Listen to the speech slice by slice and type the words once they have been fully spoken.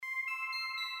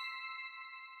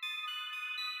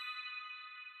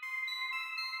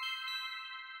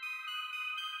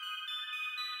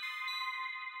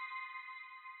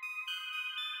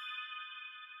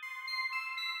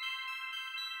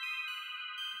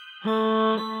Niggas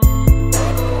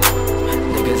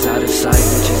out of sight,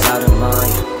 bitches out of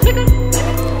mind.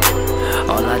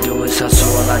 All I do is hustle,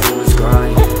 all I do is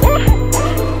grind.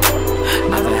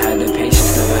 Never had the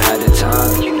patience, never had the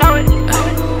time. You know it.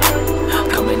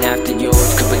 Coming after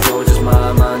yours, cause yours is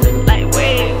mine, nigga. Like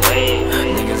way.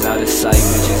 Niggas out of sight,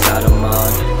 bitches out of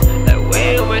mind. Like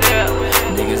way over there.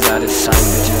 Niggas out of sight,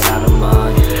 bitches out of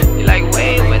mind. You like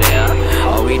way over there.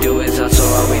 All we do is hustle,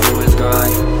 all we do is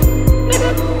grind.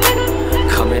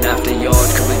 Coming after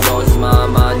yours, cause yours is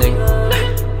mine,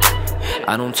 nigga.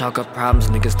 I don't talk up problems,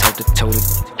 niggas talk the total.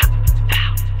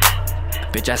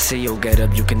 Bitch, I see your get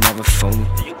up, you can never fool me.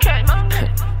 You can't, man.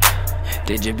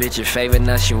 Did your bitch a favor,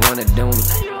 now she wanna do me.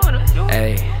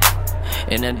 Ayy,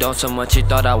 and then don't so much, she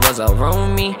thought I was a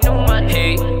roomie.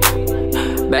 Hey,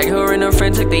 back her and her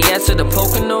friend took the ass to the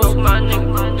Poconos.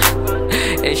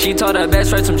 And she told her best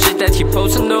friend some shit that she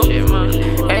posted no.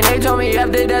 And they told me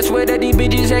after that swear that these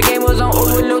bitches that game was on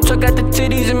overload. Took out the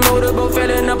titties and motorboat, fell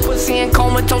in a pussy and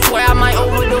comatose. Swear I might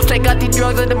overdose, take out these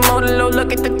drugs at the motor low.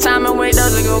 Look at the time and where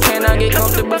does it go? Can I get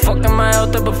comfortable? Fucking my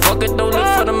health up, but fuck it though. Look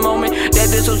for the moment that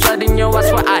this so sudden, yo. I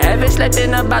swear I haven't slept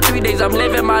in about 3 days. I'm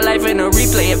living my life in a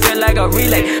replay, it feel like a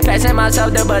relay. Passing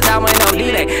myself there, but I went no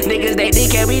delay. Niggas they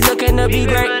can't be looking to be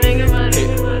great.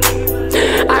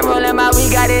 I'm rolling my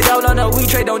weed, got it all on the weed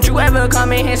trade. Don't you ever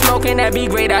come in here smoking, that be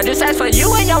great. I just ask for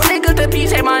you and your niggas to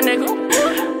peace, hey my nigga.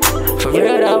 For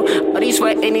real though, all these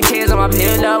sweat and these tears on my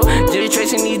pillow. Just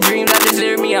tracing these dreams, I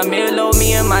deserve me a meal.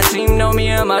 Me and my team know, me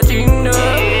and my team know.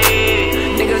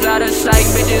 Niggas out of sight,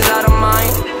 bitches out of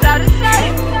mind. Out of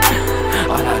sight.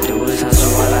 All I do is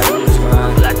hustle, all I do is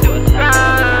grind. All I do is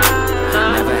grind.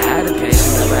 Never had the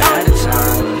patience, never had the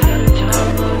time.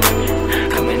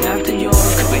 Coming after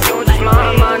yours, cause yours is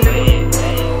mine, my nigga.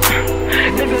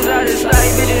 Niggas out of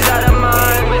sight, bitches out of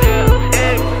mind.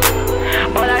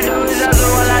 All I do is hustle,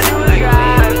 all I do is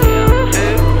grind.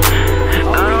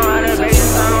 I don't have the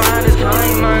patience, I don't have the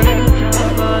time, my nigga.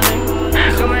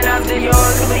 Coming after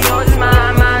yours, cause yours is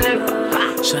mine, my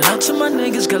nigga. Shout out to my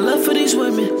niggas, got love for these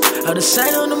women. Out of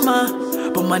sight, on the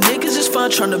mind. But my niggas is fine,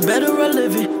 tryna better our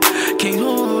living. Came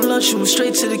home on lunch, went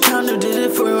straight to the counter. Did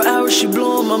it for an hour, she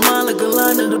blew on my mind like a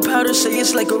line of the powder. Say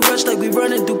it's like a rush, like we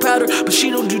running through powder. But she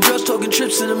don't do drugs, talking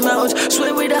trips to the mountains.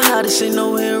 Swear we the hottest, ain't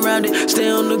no way around it. Stay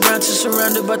on the ground till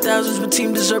surrounded by thousands. But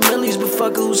team deserve millions, but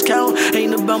fuck it, who's counting?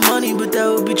 Ain't about money, but that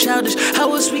would be childish.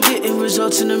 How else we getting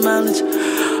results in the mileage?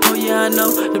 Oh yeah, I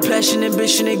know, the passion,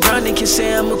 ambition, and grinding. Can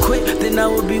say I'ma quit, then I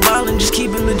would be wildin'. Just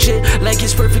keep it legit, like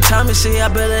it's perfect timing. Say I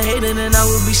better hate it, and I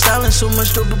would be styling. So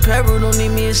much dope apparel, don't need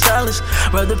me a stylist.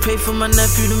 Rather pay for my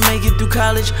nephew to make it through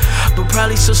college. But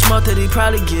probably so smart that he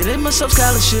probably get himself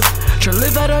scholarship. Tryna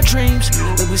live out our dreams,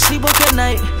 like we sleepwalk at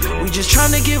night. We just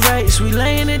tryna get right, so we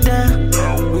laying it down.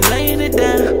 We laying it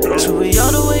down, so we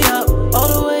all the way up, all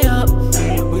the way up.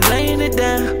 We laying it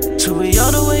down, so we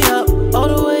all the way up, all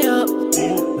the way up.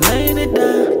 Laying it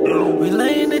down, we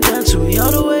laying it down, so we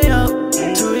all the way up,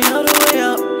 so we all the way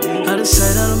up. Out of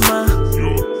sight, out of mind.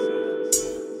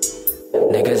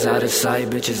 Niggas out of sight,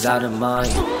 bitches out of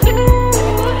mind.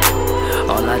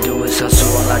 All I do is hustle,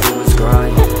 all I do is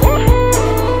grind.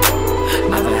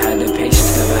 Never had the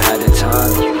patience, never had the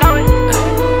time.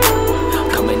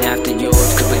 Coming after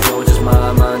yours, cause yours is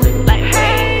mine, nigga.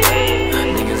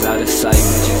 Niggas out of sight,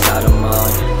 bitches out of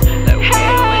mind.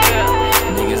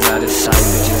 Niggas out of sight,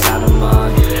 bitches out of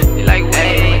mind.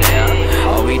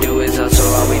 All we do is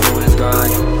hustle, all we do is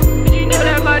grind.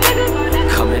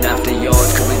 Coming after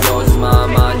yours, cause yours is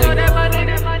mine, nigga.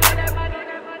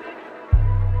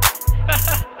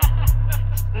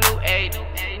 New age.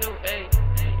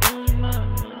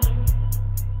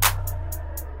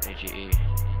 AGE.